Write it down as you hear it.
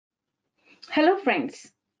Hello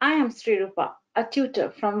friends, I am Sreerupa, a tutor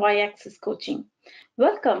from Y-Axis Coaching.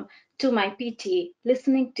 Welcome to my PTE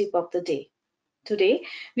listening tip of the day. Today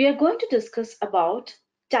we are going to discuss about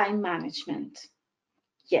time management.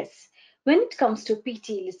 Yes, when it comes to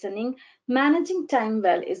PTE listening, managing time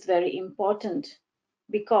well is very important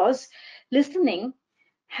because listening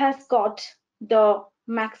has got the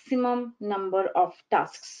maximum number of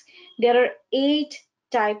tasks. There are 8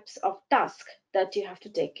 types of tasks that you have to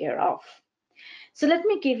take care of. So let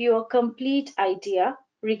me give you a complete idea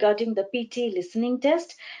regarding the PT listening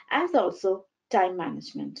test as also time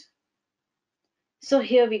management. So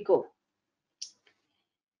here we go.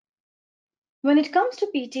 When it comes to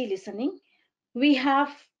PT listening, we have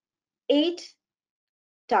 8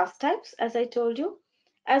 task types as I told you.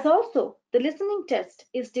 As also, the listening test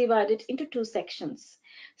is divided into 2 sections.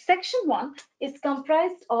 Section 1 is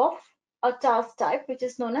comprised of a task type which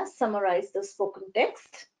is known as summarize the spoken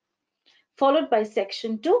text, followed by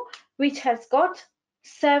section 2 which has got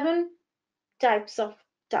 7 types of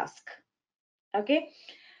task. Okay,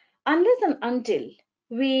 unless and until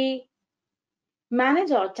we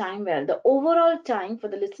manage our time well, the overall time for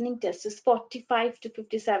the listening test is 45 to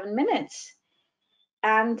 57 minutes.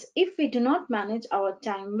 And if we do not manage our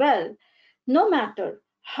time well, no matter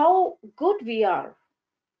how good we are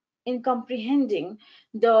in comprehending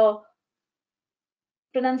the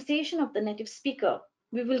pronunciation of the native speaker,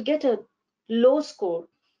 we will get a low score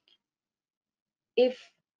if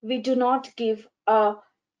we do not give a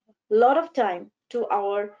lot of time to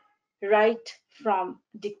our write from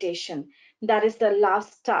dictation. That is the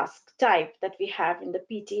last task type that we have in the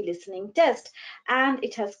PT listening test, and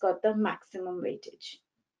it has got the maximum weightage.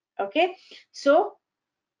 Okay, so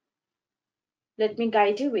let me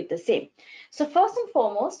guide you with the same. So first and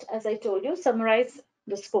foremost, as I told you, summarize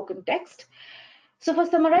the spoken text. So for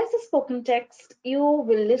summarize the spoken text, you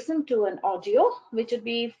will listen to an audio, which would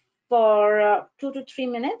be for 2 to 3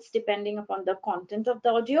 minutes, depending upon the content of the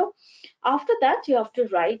audio. After that, you have to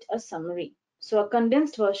write a summary. So a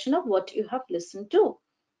condensed version of what you have listened to.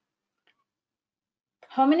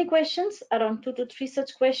 How many questions? Around 2 to 3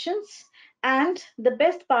 such questions. And the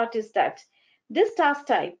best part is that this task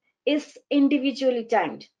type is individually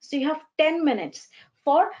timed. So you have 10 minutes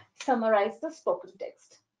for summarize the spoken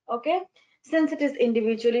text. Okay. Since it is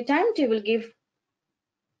individually timed, you will give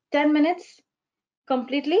 10 minutes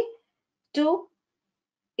completely to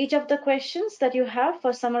each of the questions that you have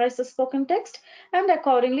for summarize the spoken text, and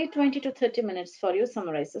accordingly 20 to 30 minutes for you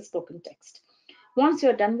summarize the spoken text. Once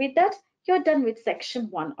you're done with that, you're done with section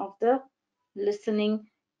 1 of the listening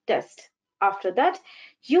test. After that,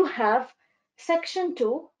 you have section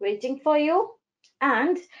 2 waiting for you.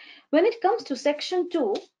 And when it comes to section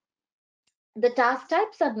 2, the task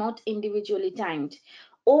types are not individually timed.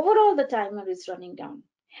 Overall, the timer is running down.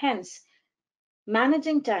 Hence,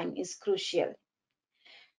 managing time is crucial.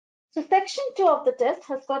 So section 2 of the test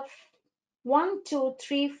has got 1, 2,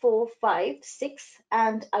 3, 4, 5, 6,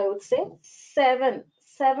 and I would say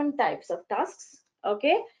seven types of tasks.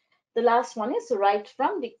 Okay, the last one is write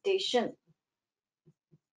from dictation.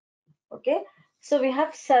 Okay, so we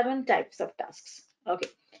have 7 types of tasks. Okay,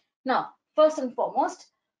 now first and foremost,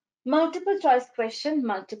 multiple choice question,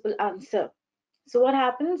 multiple answer. So what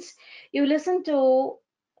happens? You listen to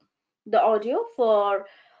the audio for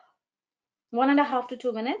 1.5 to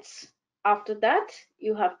 2 minutes. After that,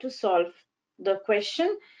 you have to solve the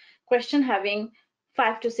question having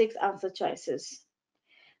 5 to 6 answer choices.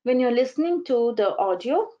 When you're listening to the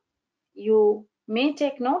audio, you may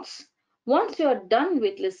take notes. Once you are done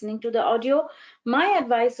with listening to the audio, my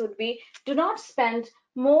advice would be do not spend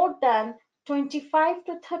more than 25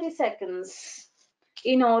 to 30 seconds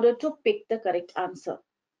in order to pick the correct answer.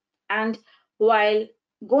 And while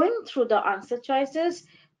going through the answer choices,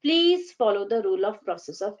 please follow the rule of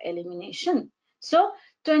process of elimination. So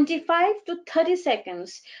 25 to 30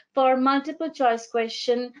 seconds for multiple choice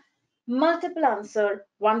question, multiple answer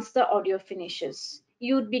once the audio finishes.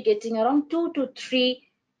 You'd be getting around 2 to 3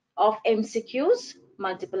 of MCQs,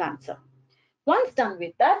 multiple answer. Once done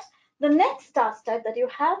with that, the next task type that you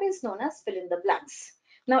have is known as fill in the blanks.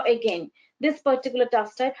 Now again, this particular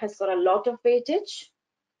task type has got a lot of weightage.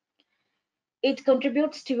 It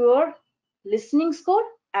contributes to your listening score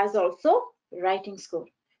as also writing score.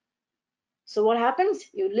 So what happens?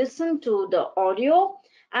 You listen to the audio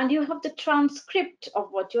and you have the transcript of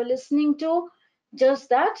what you're listening to, just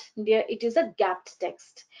that there it is a gapped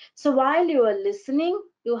text. So while you are listening,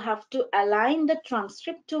 you have to align the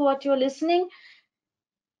transcript to what you're listening,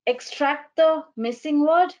 extract the missing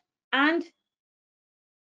word, and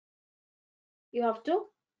you have to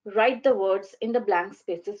write the words in the blank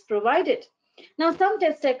spaces provided. Now, some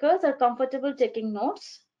test takers are comfortable taking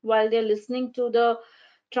notes while they're listening to the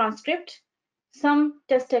transcript. Some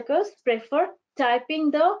test takers prefer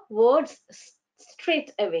typing the words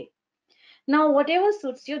straight away. Now, whatever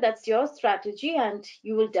suits you, that's your strategy, and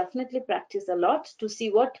you will definitely practice a lot to see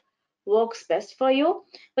what works best for you.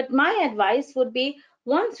 But my advice would be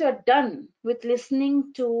once you're done with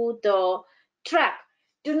listening to the track,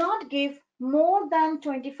 do not give more than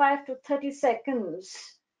 25 to 30 seconds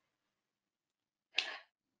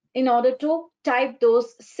in order to type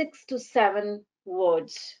those 6 to 7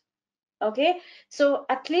 words. Okay, so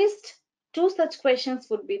at least two such questions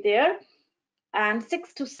would be there, and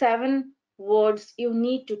 6 to 7 words you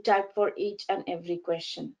need to type for each and every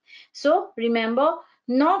question. So remember,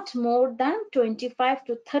 not more than 25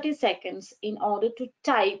 to 30 seconds in order to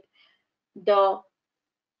type the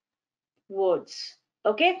words.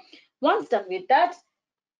 Okay, once done with that,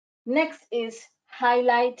 next is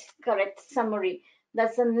highlight correct summary.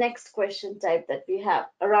 That's the next question type that we have,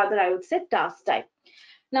 or rather I would say task type.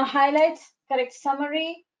 Now, highlight correct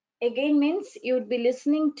summary again means you would be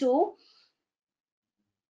listening to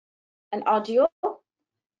an audio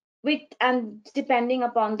with, and depending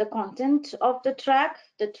upon the content of the track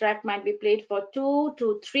might be played for 2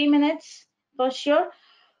 to 3 minutes for sure.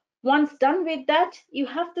 Once done with that, you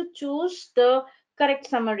have to choose the correct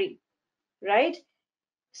summary, right?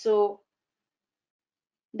 So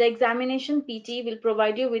the examination PT will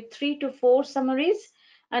provide you with 3 to 4 summaries,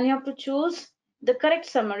 and you have to choose the correct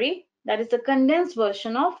summary, that is the condensed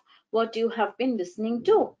version of what you have been listening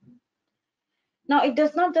to. Now, it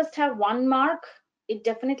does not just have 1 mark, it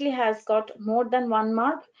definitely has got more than 1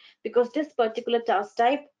 mark, because this particular task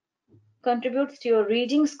type contributes to your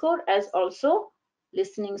reading score as also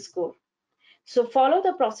listening score. So follow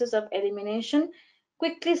the process of elimination.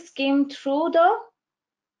 Quickly skim through the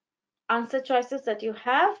answer choices that you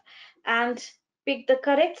have and pick the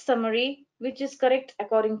correct summary, which is correct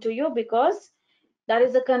according to you, because that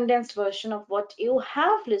is a condensed version of what you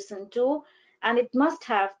have listened to, and it must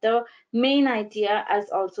have the main idea as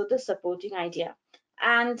also the supporting idea.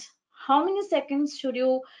 And how many seconds should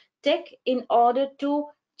you take in order to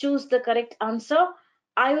choose the correct answer?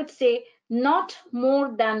 I would say not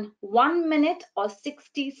more than 1 minute or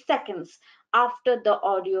 60 seconds after the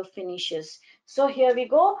audio finishes. So here we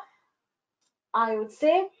go. I would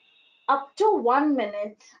say up to 1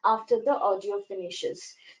 minute after the audio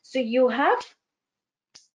finishes. So you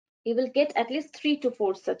will get at least 3 to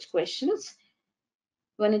 4 such questions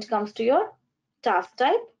when it comes to your task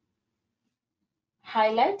type,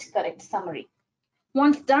 highlight correct summary.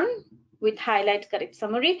 Once done with highlight correct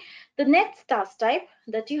summary, the next task type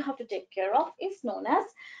that you have to take care of is known as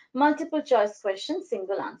multiple choice question,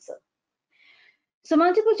 single answer. So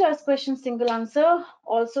multiple choice question, single answer,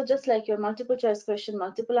 also just like your multiple choice question,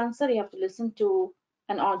 multiple answer, you have to listen to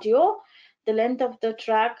an audio. The length of the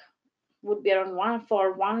track would be around 1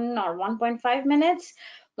 or 1.5 minutes.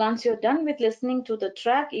 Once you're done with listening to the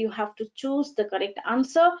track, you have to choose the correct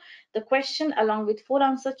answer. The question along with 4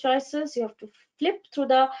 answer choices, you have to flip through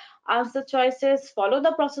the answer choices, follow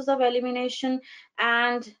the process of elimination,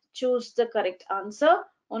 and choose the correct answer.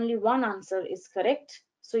 Only one answer is correct,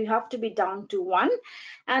 so you have to be down to one.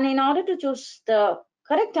 And in order to choose the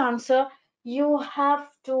correct answer, you have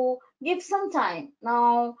to give some time.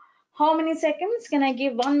 Now, how many seconds can I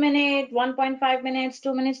give? 1 minute, 1.5 minutes,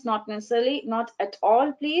 2 minutes? Not necessarily, not at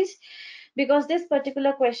all, please, because this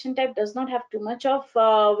particular question type does not have too much of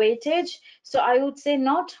weightage. So I would say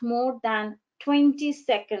not more than 20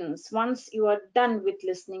 seconds once you are done with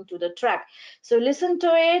listening to the track. So listen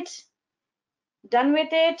to it, done with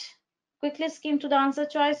it, quickly skim to the answer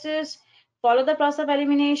choices, follow the process of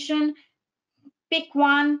elimination, pick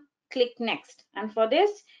one, click next. And for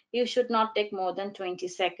this, you should not take more than 20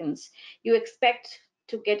 seconds. You expect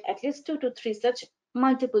to get at least 2 to 3 such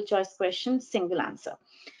multiple choice questions, single answer.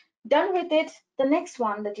 Done with it, the next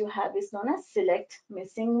one that you have is known as select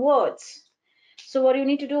missing words. So what you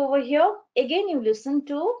need to do over here, again, you listen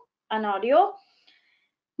to an audio,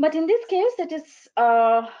 but in this case, it is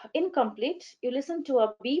incomplete. You listen to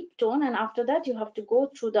a beep tone, and after that, you have to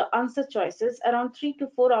go through the answer choices. Around 3 to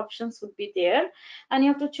 4 options would be there, and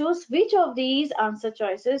you have to choose which of these answer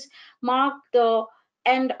choices mark the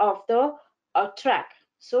end of the track.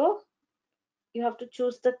 So you have to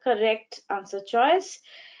choose the correct answer choice,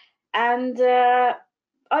 and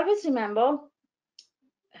always remember,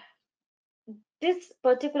 this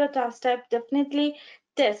particular task type definitely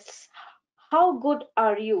tests how good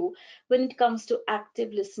are you when it comes to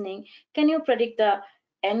active listening. Can you predict the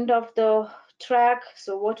end of the track?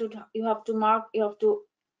 So what would you have to mark? You have to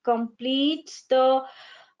complete the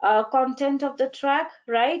content of the track,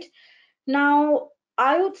 right? Now,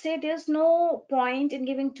 I would say there's no point in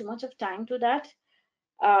giving too much of time to that,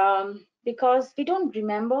 because we don't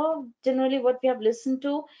remember generally what we have listened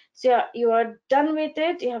to. So you are done with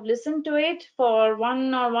it, you have listened to it for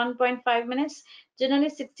 1 or 1.5 minutes, generally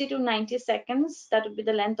 60 to 90 seconds, that would be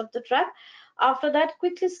the length of the track. After that,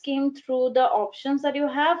 quickly skim through the options that you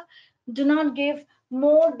have. Do not give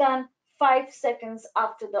more than 5 seconds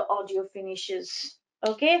after the audio finishes.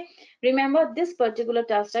 Okay, remember this particular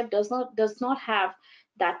task type does not have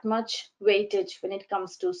that much weightage when it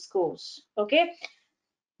comes to scores. Okay,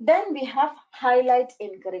 then we have highlight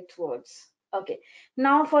incorrect words. Okay,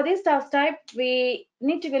 now for this task type, we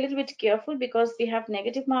need to be a little bit careful because we have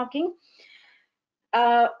negative marking.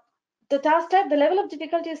 Uh, the task type, the level of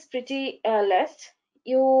difficulty is pretty less.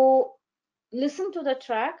 You listen to the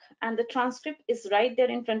track and the transcript is right there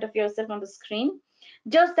in front of yourself on the screen.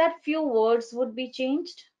 Just that few words would be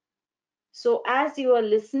changed. So as you are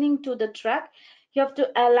listening to the track, you have to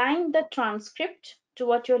align the transcript to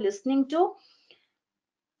what you're listening to.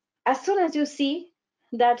 As soon as you see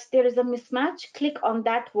that there is a mismatch, click on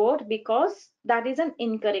that word because that is an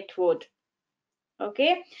incorrect word.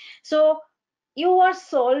 Okay, so you are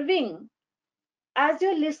solving as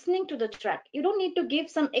you're listening to the track. You don't need to give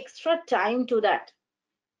some extra time to that.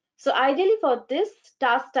 So ideally for this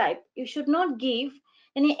task type, you should not give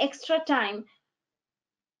any extra time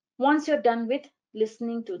once you're done with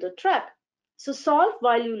listening to the track. So solve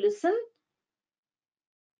while you listen.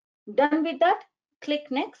 Done with that,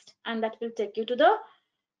 click next, and that will take you to the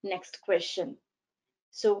next question.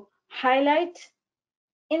 So highlight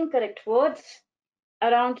incorrect words.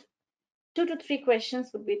 Around 2 to 3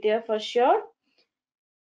 questions would be there for sure.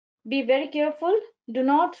 Be very careful. Do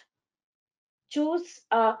not choose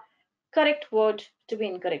a correct word to be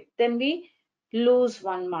incorrect. Then we lose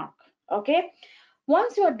 1 mark. Okay.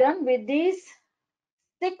 Once you are done with these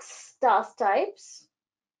 6 task types,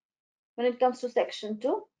 when it comes to section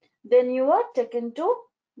 2, then you are taken to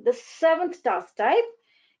the 7th task type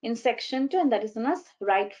in section 2, and that is known as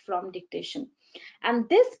write from dictation. And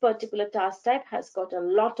this particular task type has got a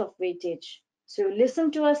lot of weightage. So you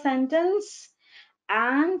listen to a sentence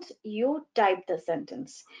and you type the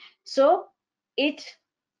sentence. So it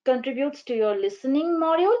contributes to your listening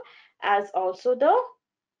module as also the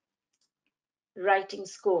writing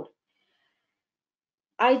score.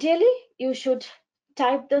 Ideally, you should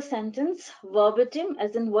type the sentence verbatim,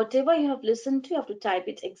 as in whatever you have listened to, you have to type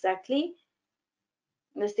it exactly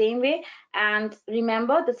the same way. And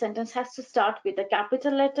remember, the sentence has to start with a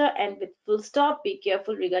capital letter and with full stop. Be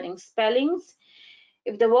careful regarding spellings.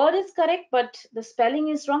 If the word is correct but the spelling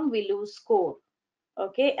is wrong, we lose score.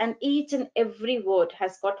 Okay, and each and every word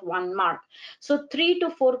has got 1 mark. So 3 to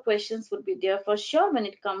 4 questions would be there for sure when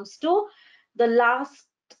it comes to the last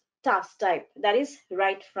task type, that is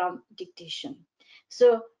write from dictation.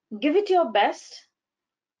 So give it your best.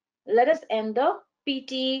 Let us end the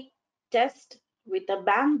PTE test with a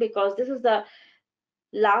bang, because this is the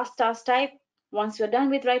last task type. Once you're done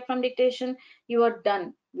with write from dictation, you are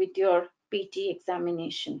done with your PTE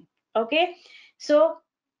examination. Okay, so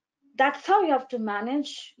that's how you have to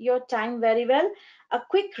manage your time very well. A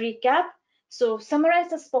quick recap. So summarize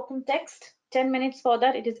the spoken text, 10 minutes for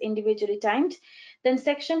that. It is individually timed. Then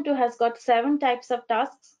section 2 has got 7 types of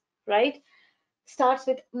tasks, right? Starts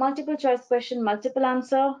with multiple choice question, multiple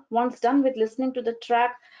answer. Once done with listening to the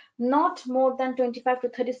track, not more than 25 to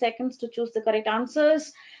 30 seconds to choose the correct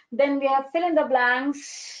answers. Then we have fill in the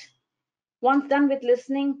blanks. Once done with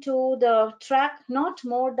listening to the track, not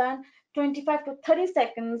more than 25 to 30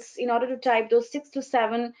 seconds in order to type those 6 to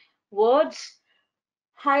 7 words.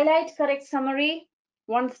 Highlight correct summary.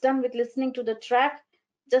 Once done with listening to the track,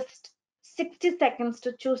 just 60 seconds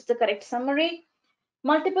to choose the correct summary.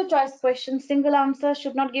 Multiple choice question, single answer,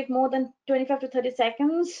 should not give more than 25 to 30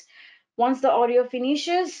 seconds. Once the audio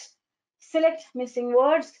finishes, select missing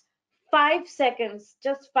words. 5 seconds,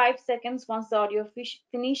 just 5 seconds once the audio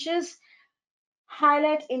finishes.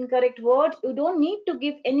 Highlight incorrect word. You don't need to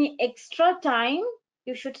give any extra time.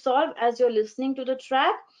 You should solve as you're listening to the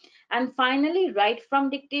track. And finally, write from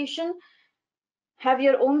dictation. Have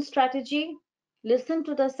your own strategy. Listen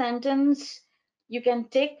to the sentence. You can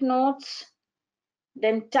take notes,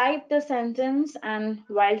 then type the sentence, and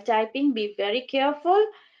while typing, be very careful.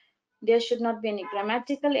 There should not be any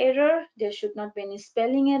grammatical error. There should not be any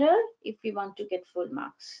spelling error if we want to get full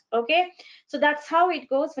marks. Okay, so that's how it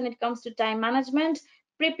goes when it comes to time management.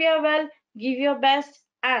 Prepare well, give your best,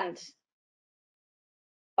 and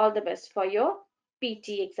all the best for your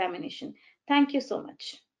PT examination. Thank you so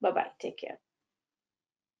much. Bye bye. Take care.